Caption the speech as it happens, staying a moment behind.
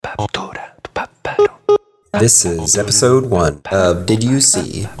This is episode 1 of Did You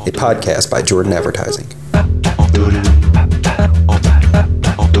See, a podcast by Jordan Advertising.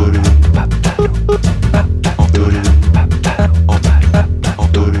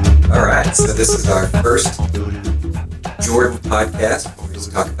 Alright, so this is our first Jordan podcast. We're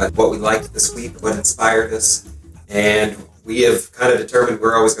just talking about what we liked this week, what inspired us, and we have kind of determined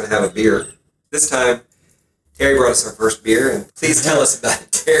we're always going to have a beer. This time, Terry brought us our first beer, and please tell us about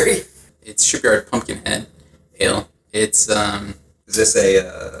it, Terry. It's Shipyard Pumpkinhead Ale. It's Is this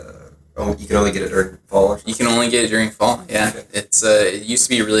you can only get it during fall or something? You can only get it during fall. Yeah, okay. It's it used to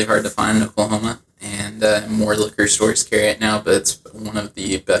be really hard to find in Oklahoma, and more liquor stores carry it now. But it's one of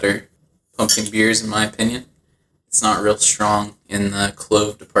the better pumpkin beers in my opinion. It's not real strong in the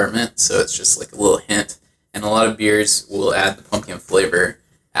clove department, so it's just like a little hint. And a lot of beers will add the pumpkin flavor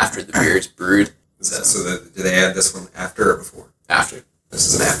after the beer is brewed. Do they add this one after or before? After. This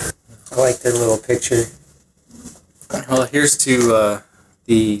is an after. I like the little picture. Well, here's to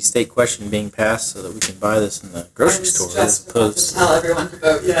the state question being passed so that we can buy this in the grocery store as opposed to tell everyone to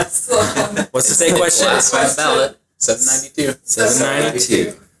vote yes. What's the state question? Last on the ballot. 792.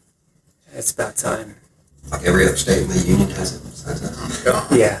 792. It's about time. Like every other state in the union has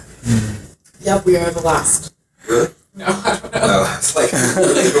it. Yeah. Yep, we are the last. Really? No, I don't know. No, it's like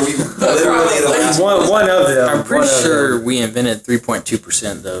literally the last one of them. I'm pretty sure we invented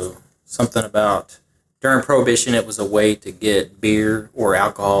 3.2% though. Something about during Prohibition, it was a way to get beer or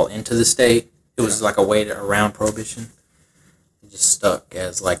alcohol into the state. It was like a way around Prohibition. It just stuck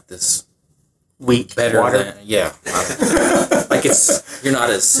as like this weak better water. Than, yeah. Like you're not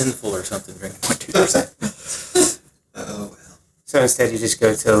as sinful or something drinking 0.2%. Oh well. So instead, you just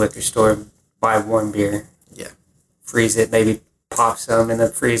go to a liquor store, buy warm beer. Yeah. Freeze it, maybe pop some in the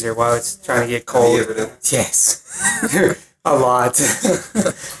freezer while it's trying to get cold. Have you ever done it? Yes. A lot.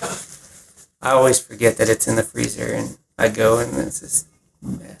 I always forget that it's in the freezer, and I go, and it's this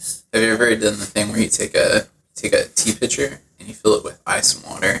mess. Have you ever done the thing where you take a tea pitcher and you fill it with ice and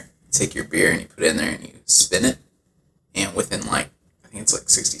water? You take your beer and you put it in there and you spin it, and within I think it's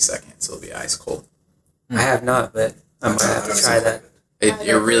 60 seconds, it'll be ice cold. I have not, but I'm going to have to try that.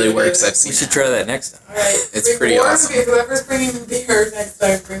 It really works. I've seen We should it. try that next time. All right, It's pretty awesome. Beer. Whoever's bringing beer next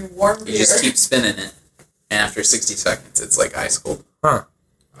time, bring warm beer. You just keep spinning it, and after 60 seconds, it's like ice cold. Huh.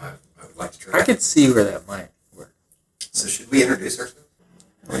 I would like to try I could see where that might work. So should we introduce ourselves?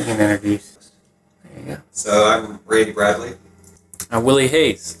 We can introduce. There you go. So I'm Randy Bradley. I'm Willie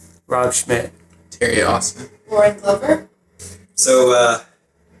Hayes. Rob Schmidt. Terry Austin. Lauren Glover. So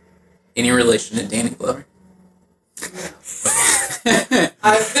Any relation to Danny Glover?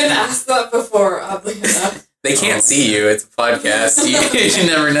 I've been asked that before, oddly enough. They can't see you. It's a podcast. You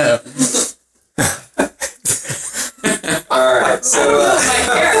never know. alright, so My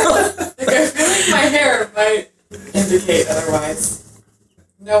hair. I feel like my hair might indicate otherwise.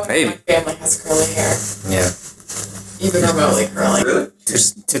 No one in my family has curly hair. Yeah. Even remotely curly. really?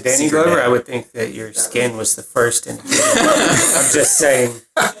 To Danny Glover, I would think that your skin was the first indicator. I'm just saying.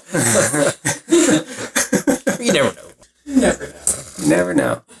 You never know. You never know. You never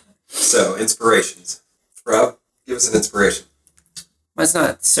know. So inspirations. Rob, give us an inspiration. It's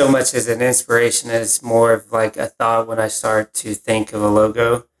not so much as an inspiration as more of like a thought when I start to think of a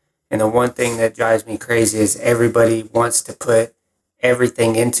logo. And the one thing that drives me crazy is everybody wants to put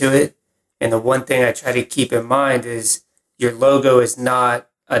everything into it. And the one thing I try to keep in mind is your logo is not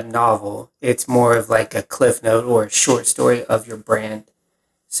a novel. It's more of like a cliff note or a short story of your brand.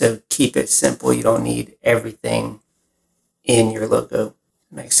 So keep it simple. You don't need everything in your logo.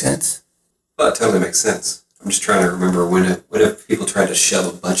 Makes sense? Well, it totally makes sense. I'm just trying to remember when have people tried to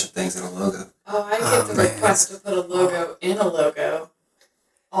shove a bunch of things in a logo. Oh, I get the request to put a logo in a logo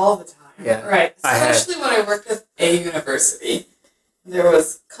all the time. Yeah. Right. Especially when I worked at a university. There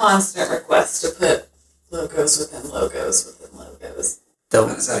was constant requests to put logos within logos within logos. How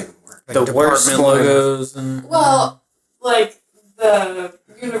does that even work? Like The worst department one- logos and Well, like the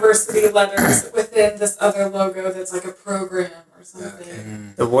university letters within this other logo that's like a program or something.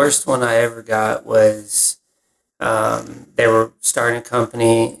 Okay. The worst one I ever got was they were starting a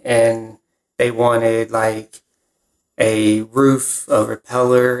company and they wanted like a roof, a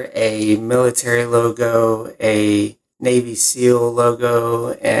repeller, a military logo, a Navy SEAL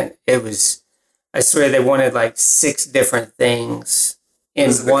logo, and it was, I swear they wanted like 6 different things in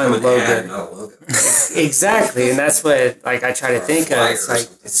This is a one common logo. ad, not a logo. Exactly, and that's what like I try to Or a think of. flyer It's or like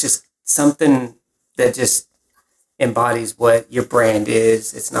something. it's just something that just embodies what your brand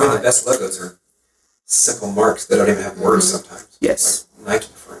is. It's I mean, the not. best logos are simple marks that don't even have words sometimes. Yes. Like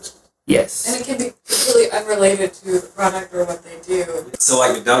Nike, for instance. Yes. And it can be completely unrelated to the product or what they do. So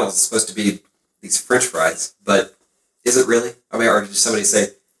like McDonald's is supposed to be these French fries, but is it really? I mean, or did somebody say,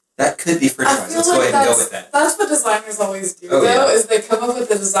 that could be French fries. Let's go ahead and go with that. That's what designers always do, yeah. is they come up with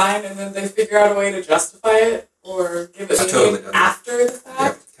the design and then they figure out a way to justify it or give it meaning after the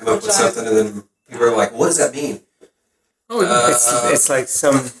fact. Yeah, come up with something and then people are like, what does that mean? It's like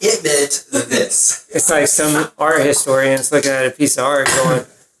some... It meant this. It's like some art historians looking at a piece of art going,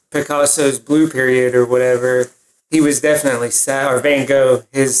 Picasso's blue period or whatever, he was definitely sad. Or Van Gogh,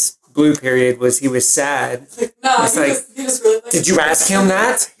 his blue period was he was sad. No, he just really liked did you ask him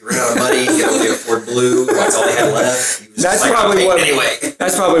that? He ran out of money. He could only afford blue. That's all he had left. He was That's like, probably what. Anyway,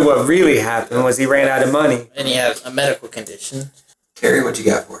 that's probably what really happened. Was he ran out of money? And he had a medical condition. Terry, what you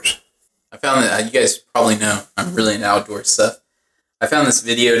got for us? I found that you guys probably know I'm really into outdoor stuff. I found this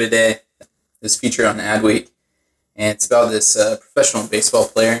video today. This feature on Adweek, and it's about this professional baseball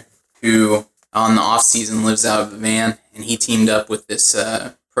player who, on the off season, lives out of a van, and he teamed up with this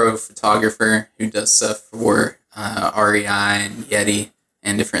pro photographer who does stuff for REI and Yeti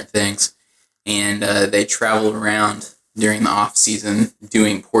and different things. And they travel around during the off season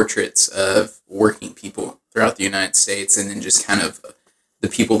doing portraits of working people throughout the United States, and then just kind of the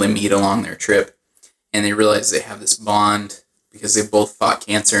people they meet along their trip. And they realize they have this bond because they both fought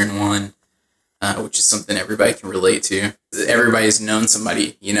cancer in one, which is something everybody can relate to. Everybody's known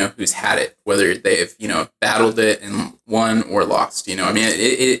somebody, who's had it, whether they've, battled it and won or lost, I mean,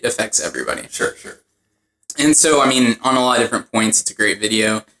 it affects everybody. Sure. And so, I mean, on a lot of different points, it's a great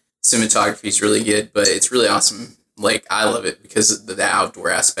video. Cinematography is really good, but it's really awesome. Like, I love it because of the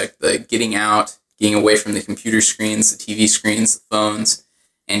outdoor aspect, the getting out, getting away from the computer screens, the TV screens, the phones,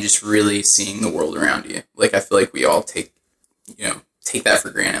 and just really seeing the world around you. Like, I feel like we all take that for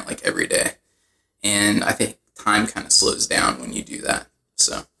granted, like, every day. And I think time kind of slows down when you do that.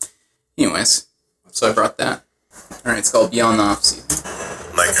 So, anyways, so I brought that. All right, it's called Beyond the Off Season.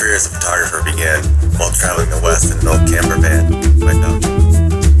 My career as a photographer began while traveling the West in an old camper van with my dog.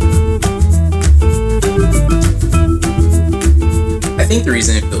 I think the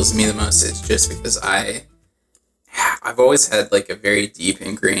reason it appeals to me the most is just because I've always had like a very deep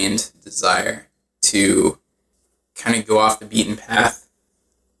ingrained desire to kind of go off the beaten path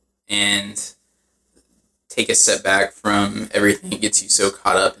and take a step back from everything that gets you so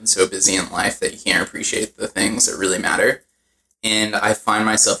caught up and so busy in life that you can't appreciate the things that really matter. And I find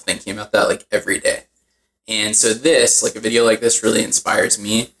myself thinking about that like every day. And so this, like a video like this, really inspires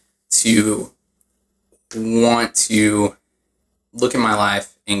me to want to look at my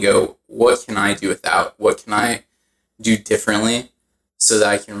life and go, what can I do without? What can I do differently so that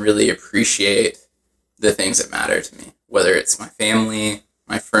I can really appreciate the things that matter to me, whether it's my family,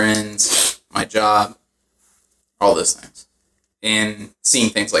 my friends, my job, all those things. And seeing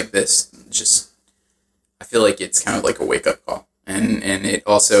things like this, just, I feel like it's kind of like a wake-up call. And it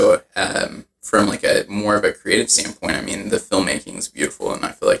also, from like a more of a creative standpoint, I mean, the filmmaking is beautiful, and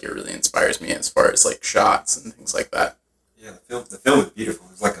I feel like it really inspires me as far as like shots and things like that. Yeah, the film is beautiful.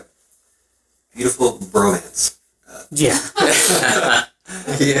 It's like a beautiful bromance. Yeah.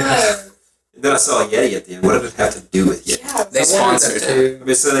 Yeah. And then I saw Yeti at the end. What did it have to do with Yeti? Yeah, They sponsored it. I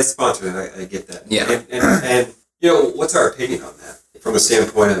mean, so they sponsored it. I get that. Yeah. And what's our opinion on that? From a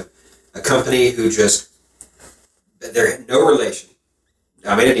standpoint of a company who just, they're no relation.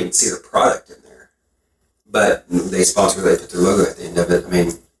 I mean, I didn't even see their product in there. But they sponsored it. They put their logo at the end of it. I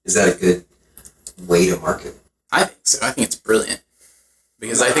mean, is that a good way to market? I think so. I think it's brilliant.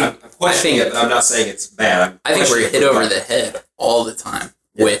 Because I'm questioning it, but I'm not saying it's bad. I think we're hit over the head all the time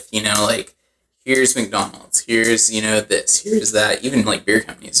with, like, here's McDonald's, here's, this, here's that. Even, like, beer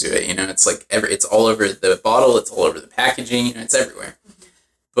companies do it, it's like, it's all over the bottle, it's all over the packaging, it's everywhere.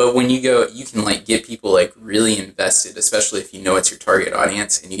 But when you go, you can, like, get people, like, really invested, especially if you know it's your target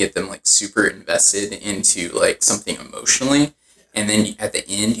audience, and you get them, like, super invested into, like, something emotionally. And then at the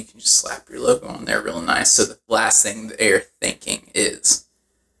end, you can just slap your logo on there real nice. So the last thing they're thinking is,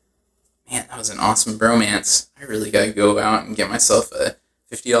 man, that was an awesome bromance. I really got to go out and get myself a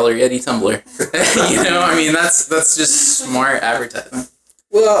 $50 Yeti tumbler. I mean, that's just smart advertising.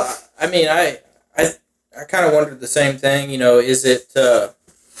 Well, I mean, I kind of wondered the same thing. Is it,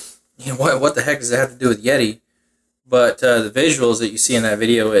 what the heck does it have to do with Yeti? But the visuals that you see in that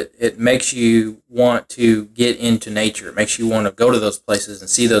video, it makes you want to get into nature. It makes you want to go to those places and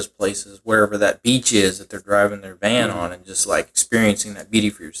see those places, wherever that beach is that they're driving their van on, and just like experiencing that beauty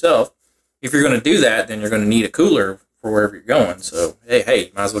for yourself. If you're going to do that, then you're going to need a cooler for wherever you're going. So, hey,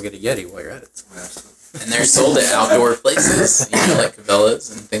 you might as well get a Yeti while you're at it. And they're sold at outdoor places, like Cabela's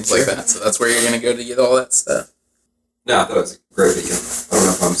and things like that. So that's where you're going to go to get all that stuff. No, I thought it was a great video. I don't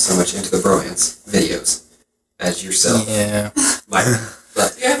know if I'm so much into the bromance videos as yourself. Yeah. But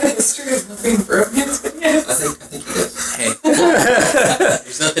Do you have a history of loving bromance videos? I think he does. Hey,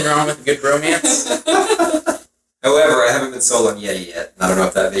 there's nothing wrong with a good romance. However, I haven't been sold on Yeti yet. I don't know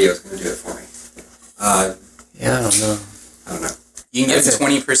if that video is going to do it for me. Yeah, I don't know. I don't know. You can get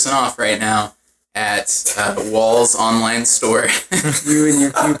 20% off right now at Wall's online store. You and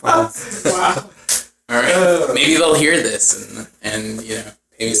your coupons. Wow. All right, maybe they'll hear this and you know,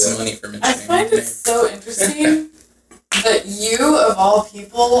 pay me some money for I mentioning find my it so interesting that you, of all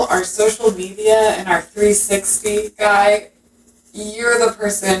people, our social media and our 360 guy, you're the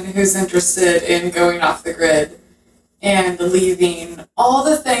person who's interested in going off the grid and leaving all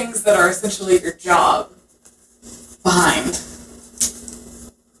the things that are essentially your job behind.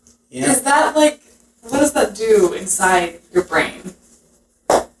 Yeah. Is that like, what does that do inside your brain?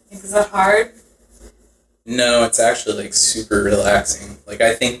 Is that hard? No, it's actually like super relaxing. Like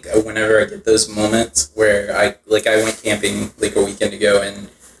I think whenever I get those moments where I went camping like a weekend ago and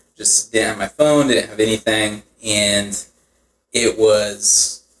just didn't have my phone, didn't have anything, and it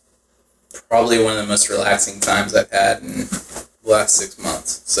was probably one of the most relaxing times I've had in the last 6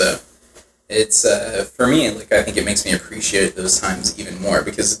 months. So it's for me, like I think it makes me appreciate those times even more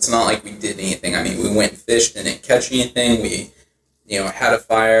because it's not like we did anything. I mean, we went and fished and didn't catch anything. We, had a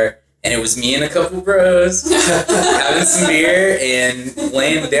fire. And it was me and a couple bros having some beer and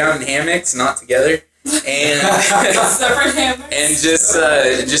laying down in hammocks, not together, and Separate hammocks. and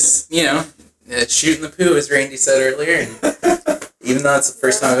just shooting the poo, as Randy said earlier. And even though it's the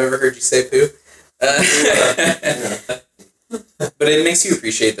first time I've ever heard you say poo, but it makes you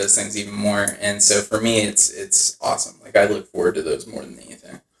appreciate those things even more. And so for me, it's awesome. Like I look forward to those more than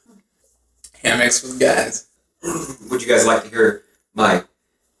anything. Hammocks with guys. Would you guys like to hear my?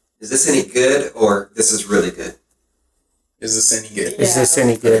 Is this any good or this is really good? Is this any good? Is this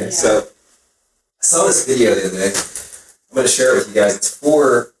any good? Okay, so I saw this video the other day. I'm going to share it with you guys. It's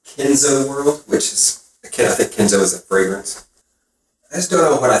for Kenzo World, which is, I think Kenzo is a fragrance. I just don't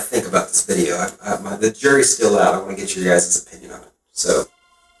know what I think about this video. The jury's still out. I want to get your guys' opinion on it. So.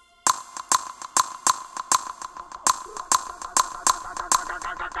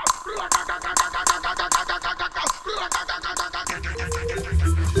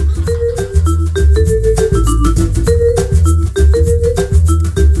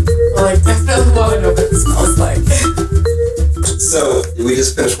 Well, I definitely want to know what it smells like. So, we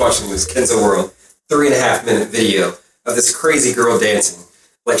just finished watching this Kenzo World 3.5-minute video of this crazy girl dancing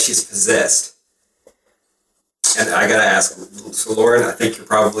like she's possessed. And I gotta ask, so Lauren, I think you're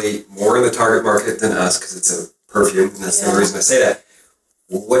probably more in the target market than us because it's a perfume, and that's the only reason I say that.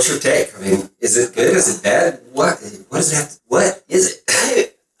 What's your take? I mean, is it good? Is it bad? What does it have to, what is it?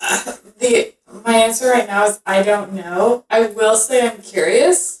 My answer right now is I don't know. I will say I'm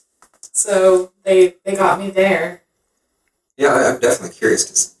curious. So they got me there. Yeah, I'm definitely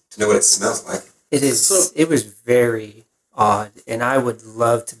curious to know what it smells like. It was very odd, and I would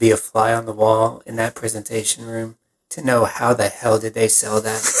love to be a fly on the wall in that presentation room to know how the hell did they sell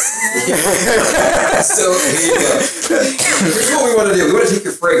that. So here you go. Here's what we want to do. We want to take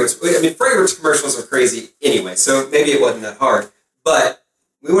your fragrance. I mean, fragrance commercials are crazy anyway, so maybe it wasn't that hard. But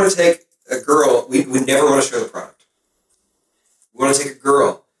we want to take a girl. We never want to show the product. We want to take a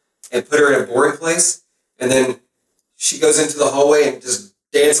girl and put her in a boring place, and then she goes into the hallway and just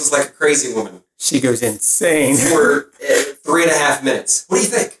dances like a crazy woman. She goes insane. For 3.5 minutes. What do you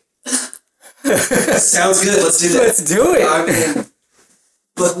think? Sounds good. Let's do that. Let's do it. I mean,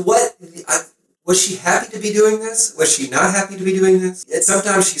 but was she happy to be doing this? Was she not happy to be doing this? And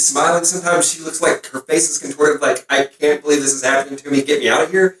sometimes she's smiling. Sometimes she looks like her face is contorted. Like, I can't believe this is happening to me. Get me out of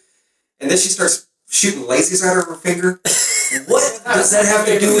here. And then she starts shooting laces out of her finger. What does that have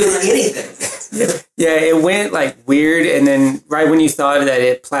to do with anything? Yeah, it went like weird, and then right when you thought that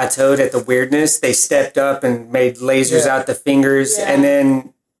it plateaued at the weirdness, they stepped up and made lasers out the fingers, and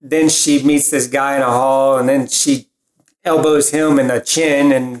then she meets this guy in a hall, and then she elbows him in the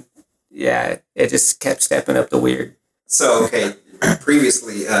chin, and it just kept stepping up the weird. So, okay,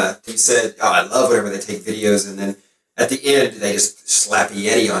 previously you said, I love whenever they take videos, and then at the end they just slap a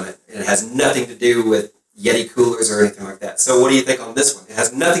Yeti on it, and it has nothing to do with Yeti coolers or anything like that. So what do you think on this one? It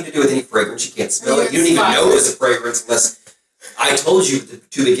has nothing to do with any fragrance. You can't smell it. You don't even know it was a fragrance unless I told you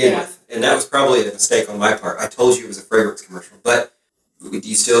to begin with. And that was probably a mistake on my part. I told you it was a fragrance commercial. But do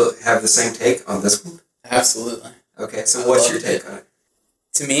you still have the same take on this one? Absolutely. Okay, so what's your take on it?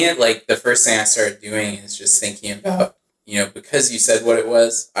 To me, like, the first thing I started doing is just thinking about, because you said what it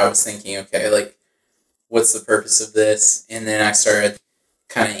was, I was thinking, okay, like, what's the purpose of this? And then I started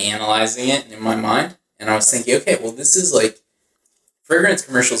kind of analyzing it in my mind. And I was thinking, okay, well, this is like, fragrance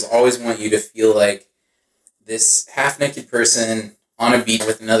commercials always want you to feel like this half-naked person on a beach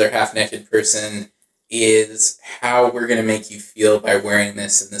with another half-naked person is how we're going to make you feel by wearing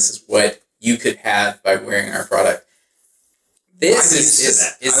this, and this is what you could have by wearing our product. This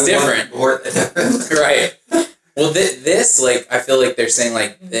is different. Right. Well, this, like, I feel like they're saying,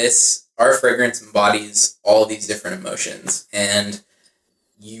 like, this, our fragrance embodies all these different emotions, and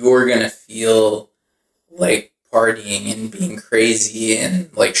you're going to feel like partying and being crazy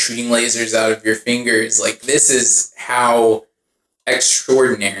and, like, shooting lasers out of your fingers. Like, this is how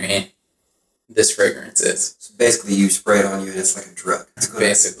extraordinary this fragrance is. So basically, you spray it on you and it's like a drug.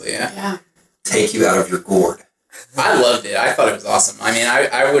 Basically, yeah. Take you out of your gourd. I loved it. I thought it was awesome. I mean,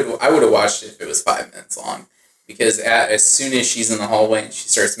 I would have watched it if it was 5 minutes long, because as soon as she's in the hallway and she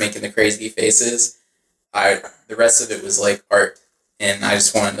starts making the crazy faces, the rest of it was like art, and I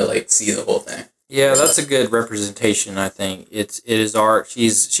just wanted to like see the whole thing. Yeah, that's a good representation. I think it is art.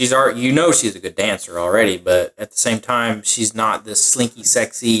 She's art. You know, she's a good dancer already, but at the same time, she's not this slinky,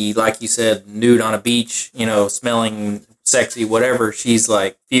 sexy, like you said, nude on a beach. You know, smelling sexy, whatever. She's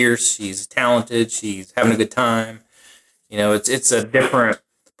like fierce. She's talented. She's having a good time. You know, it's a different,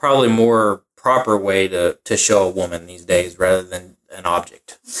 probably more proper way to show a woman these days rather than an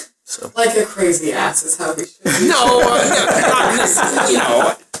object. So like a crazy ass is how we should be. No, you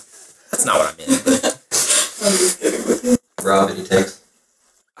know. That's not what I meant. But. I'm just kidding with you. Rob, any takes?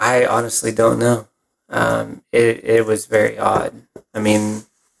 I honestly don't know. It was very odd. I mean,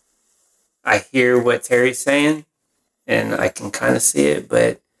 I hear what Terry's saying, and I can kind of see it,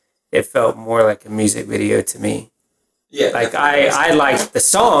 but it felt more like a music video to me. Yeah. Like I liked the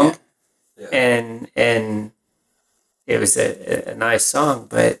song, Yeah. and it was a nice song,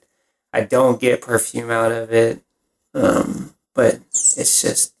 but I don't get perfume out of it. But it's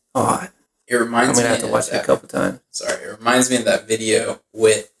just odd. It reminds I'm gonna me have to watch it a couple times. Sorry, it reminds me of that video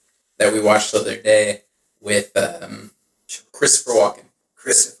that we watched the other day with Christopher Walken.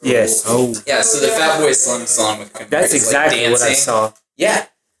 Christopher. Yes. Oh. Yeah, so the Fatboy Slim song with Kim That's Barnes, exactly like, what I saw. Yeah,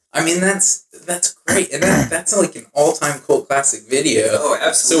 I mean that's great, and that's like an all-time cult classic video. Oh,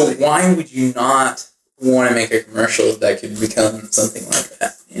 absolutely. So why would you not want to make a commercial that could become something like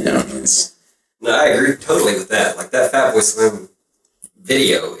that? You know, No, I agree totally with that. Like, that Fatboy Slim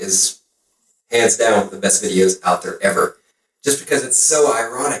video is hands down one of the best videos out there ever. Just because it's so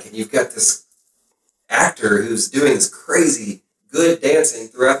ironic, and you've got this actor who's doing this crazy good dancing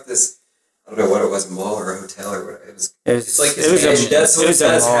throughout this, I don't know what it was, a mall or a hotel or whatever. It's like his mansion. It does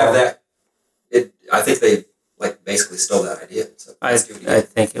have that. I think they like basically stole that idea. So I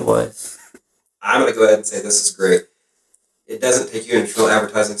think it was. I'm going to go ahead and say this is great. It doesn't take you in a real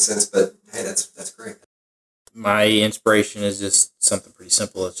advertising sense, but hey, that's great. My inspiration is just something pretty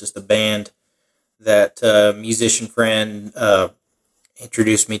simple. It's just a band that a musician friend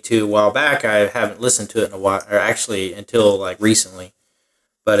introduced me to a while back. I haven't listened to it in a while, or actually until like recently,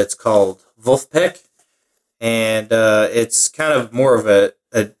 but it's called Vulfpeck, and it's kind of more of a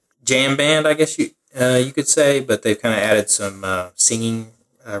jam band, I guess you could say, but they've kind of added some singing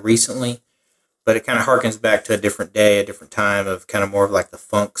recently. But it kind of harkens back to a different day, a different time of kind of more of like the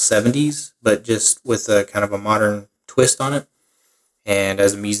funk 70s, but just with a kind of a modern twist on it. And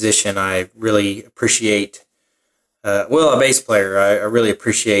as a musician, I really appreciate, a bass player, I really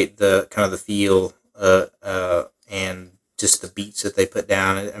appreciate the kind of the feel and just the beats that they put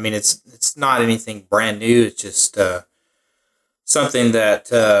down. I mean, it's not anything brand new. It's just something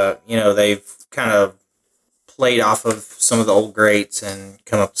that, they've kind of played off of some of the old greats and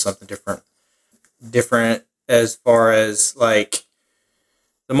come up with something different as far as like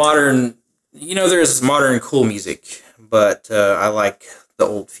the modern, there's modern cool music, but I like the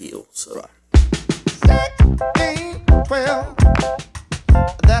old feel. So 12,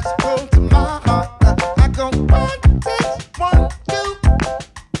 that's close to my heart. I go 1, 6, 1, 2.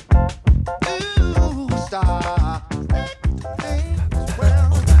 Ooh, star.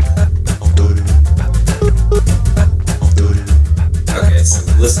 12. Okay, so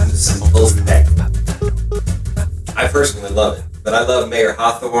listen to some Vulfpeck. I personally love it, but I love Mayor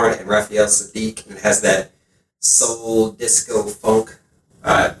Hawthorne and Raphael Sadiq, and it has that soul disco funk.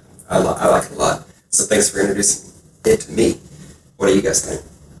 I like it a lot. So thanks for introducing it to me. What do you guys think?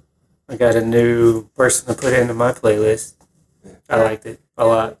 I got a new person to put into my playlist. I liked it a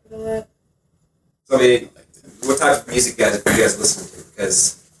lot. So I mean, what type of music are you guys listening to?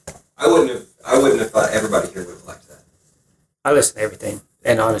 Because I wouldn't have thought everybody here would have liked that. I listen to everything,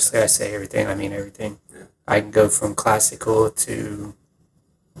 and honestly, I say everything. I mean everything. Yeah. I can go from classical to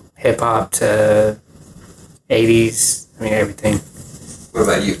hip hop to 80s. I mean everything. What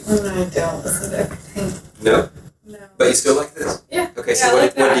about you? I don't listen to everything. No? No. But you still like this? Yeah. Okay, Yeah, so I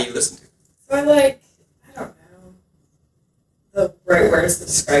like what that. do you listen to? So I don't know. the right words to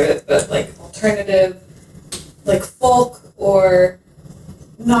describe it, but like alternative, like folk or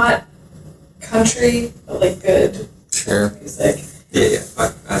not country, but like good music. Yeah.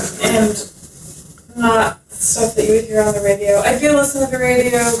 And not stuff that you would hear on the radio. I do listen to the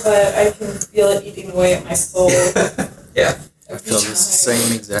radio, but I can feel it eating away at my soul. Yeah. I feel the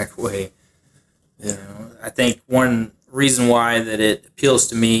same exact way. You know, I think one reason why that it appeals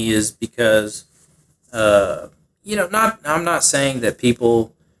to me is because, I'm not saying that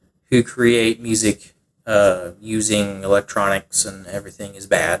people who create music using electronics and everything is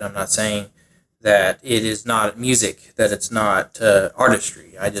bad. I'm not saying that it is not music, that it's not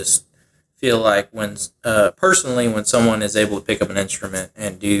artistry. I just feel like when someone is able to pick up an instrument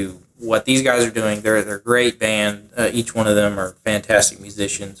and do what these guys are doing, they're a great band. Each one of them are fantastic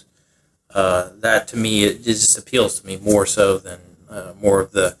musicians. That to me, it just appeals to me more so than more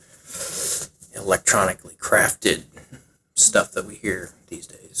of the electronically crafted stuff that we hear these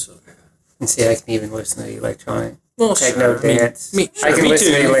days. So. And see, I can even listen to the electronic sure. techno dance. I can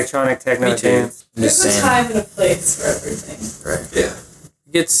listen to the electronic techno dance. There's a time and a place for everything. Right. Yeah.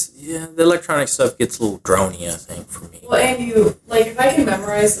 The electronic stuff gets a little drony, I think, for me. Well, and if I can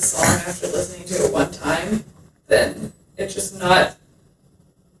memorize the song after listening to it one time, then it's just not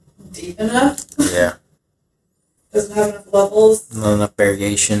deep enough. Yeah. Doesn't have enough levels. Not enough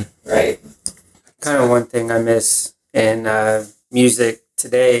variation. Right. Kind of one thing I miss in music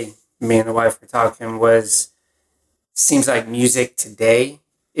today, me and the wife were talking, seems like music today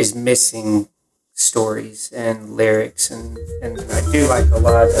is missing stories and lyrics, and I do like a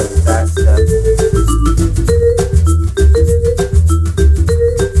lot of that stuff.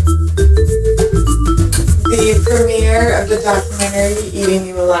 The premiere of the documentary Eating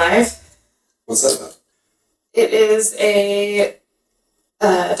You Alive. What's that about? It is a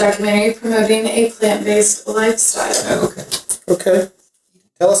documentary promoting a plant-based lifestyle. Okay.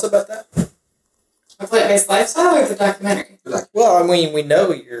 Tell us about that. A plant-based lifestyle or the documentary? Well, I mean, we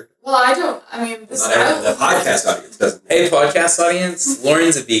know you're... Well, I don't. I mean, this The podcast audience doesn't. Hey, podcast audience,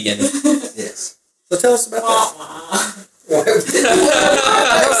 Lauren's a vegan. Yes. So tell us about that. No,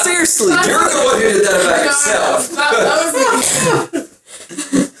 seriously. You're the one who did that about yourself. That was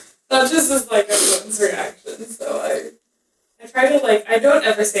that just is like everyone's reaction. So I try to I don't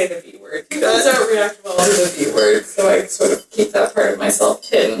ever say the B word. People don't react well to the B word, so I sort of keep that part of myself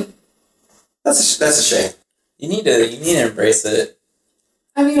hidden. That's a shame. You need to embrace it.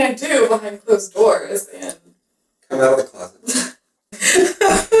 I mean, I do behind closed doors, and Come out of the closet.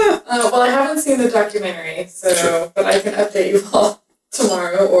 well, I haven't seen the documentary, so Sure. but I can update you all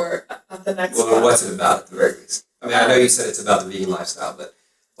tomorrow or at the next Well, one. what's it about at the very least? I mean, I know you said it's about the vegan lifestyle, but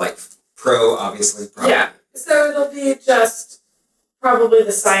obviously. Probably. Yeah, so it'll be just probably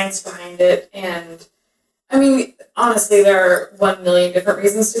the science behind it, and I mean, honestly, there are 1 million different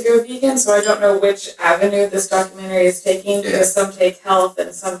reasons to go vegan, so I don't know which avenue this documentary is taking, because some take health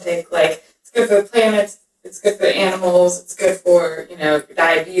and some take, it's good for the planet, it's good for the animals, it's good for,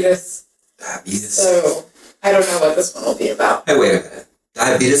 diabetes. Diabetes. So, I don't know what this one will be about. Hey, wait a minute.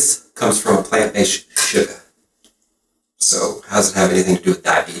 Diabetes comes from a plant-based sugar. So, how does it have anything to do with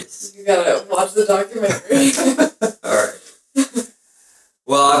diabetes? You gotta watch the documentary. Alright.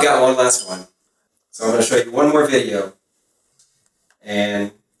 Well, I've got one last one. So I'm going to show you one more video.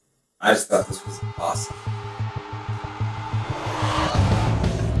 And I just thought this was awesome.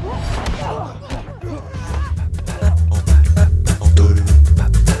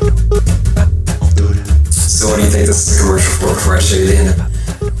 So what do you think this is a commercial for before I show you the end of it?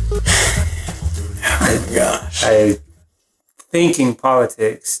 Oh my gosh. I thinking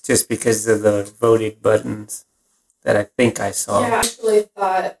politics just because of the voted buttons that I think I saw. Yeah, I actually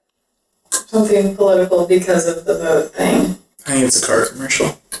thought something political because of the vote thing. I think it's a car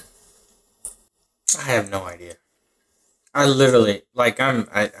commercial. I have no idea. I literally, I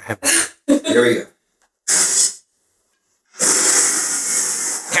have... Here we go.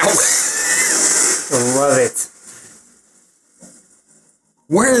 Love it.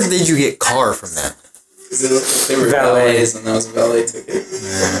 Where did you get car from that? They were Valet. valets, and that was a valet ticket.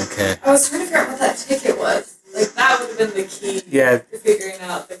 Okay. I was trying to figure out what that ticket was. That would have been the key Yeah. to figuring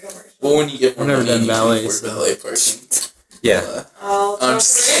out the commercial. Well, when you get more I've never money, done you valet, can afford so- valet parking. Yeah. I'm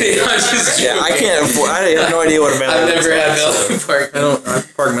just kidding. I'm just kidding. Yeah, I can't afford... I have no idea what a valet I've is. never had valet parking. I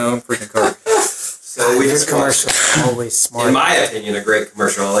park my own freaking car. So we This just watched, commercial is always smart. in my opinion, a great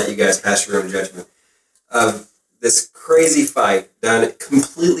commercial. I'll let you guys pass your own judgment. Of this crazy fight done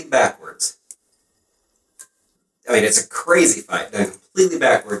completely backwards. I mean, it's a crazy fight done completely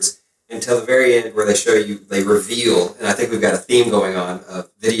backwards until the very end where they reveal, and I think we've got a theme going on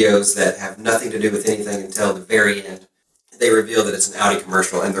of videos that have nothing to do with anything until the very end. they reveal that it's an Audi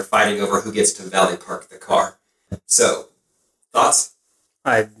commercial, and they're fighting over who gets to valet park the car. So, thoughts?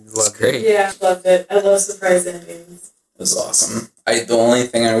 I love great. Yeah, loved it. I love surprise endings. It was awesome. The only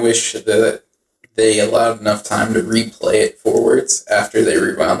thing I wish that they allowed enough time to replay it forwards after they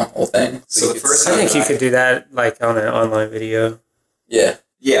rewound the whole thing. So you the could first see I think it. you could do that like on an online video. Yeah.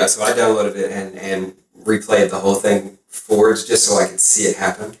 Yeah, so I downloaded it and replayed the whole thing forwards just so I could see it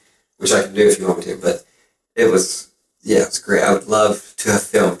happen, which I can do if you want me to, but it was great. I would love to have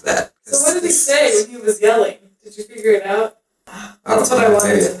filmed that. So what did he say when he was yelling? Did you figure it out? That's what I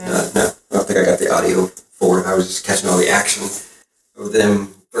wanted to know. No, I don't think I got the audio forward. I was just catching all the action of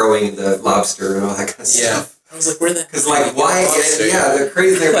them throwing the lobster and all that kind of stuff. I was like, where the... Because, like, why... Yeah, the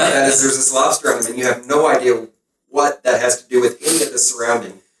crazy thing about that is there's this lobster on them, and you have no idea what that has to do with any of the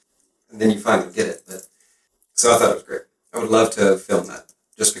surrounding. And then you finally get it. But so I thought it was great. I would love to film that,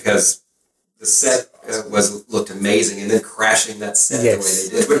 just because the set looked amazing, and then crashing that set the way they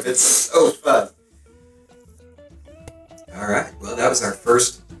did would have been so fun. All right. Well, that was our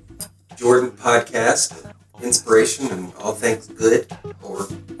first Jordan podcast. Inspiration and all things good or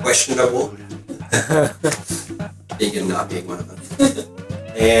questionable. Being and not being one of them.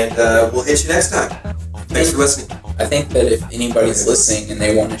 And we'll hit you next time. Thanks for listening. I think that if anybody's listening and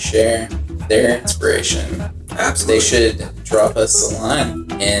they want to share their inspiration, Absolutely. they should drop us a line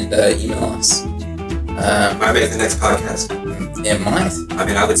and email us. Might make the next podcast. It might. I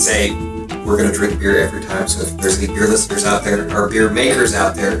mean, I would say we're going to drink beer every time. So if there's any beer listeners out there or beer makers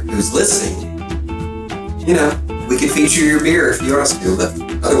out there who's listening, you know, we could feature your beer if you want us to, but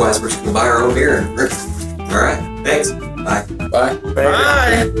otherwise we're just going to buy our own beer and drink it. All right. Thanks. Bye. Bye.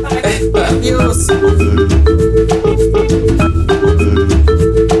 Bye. Bye. Adios.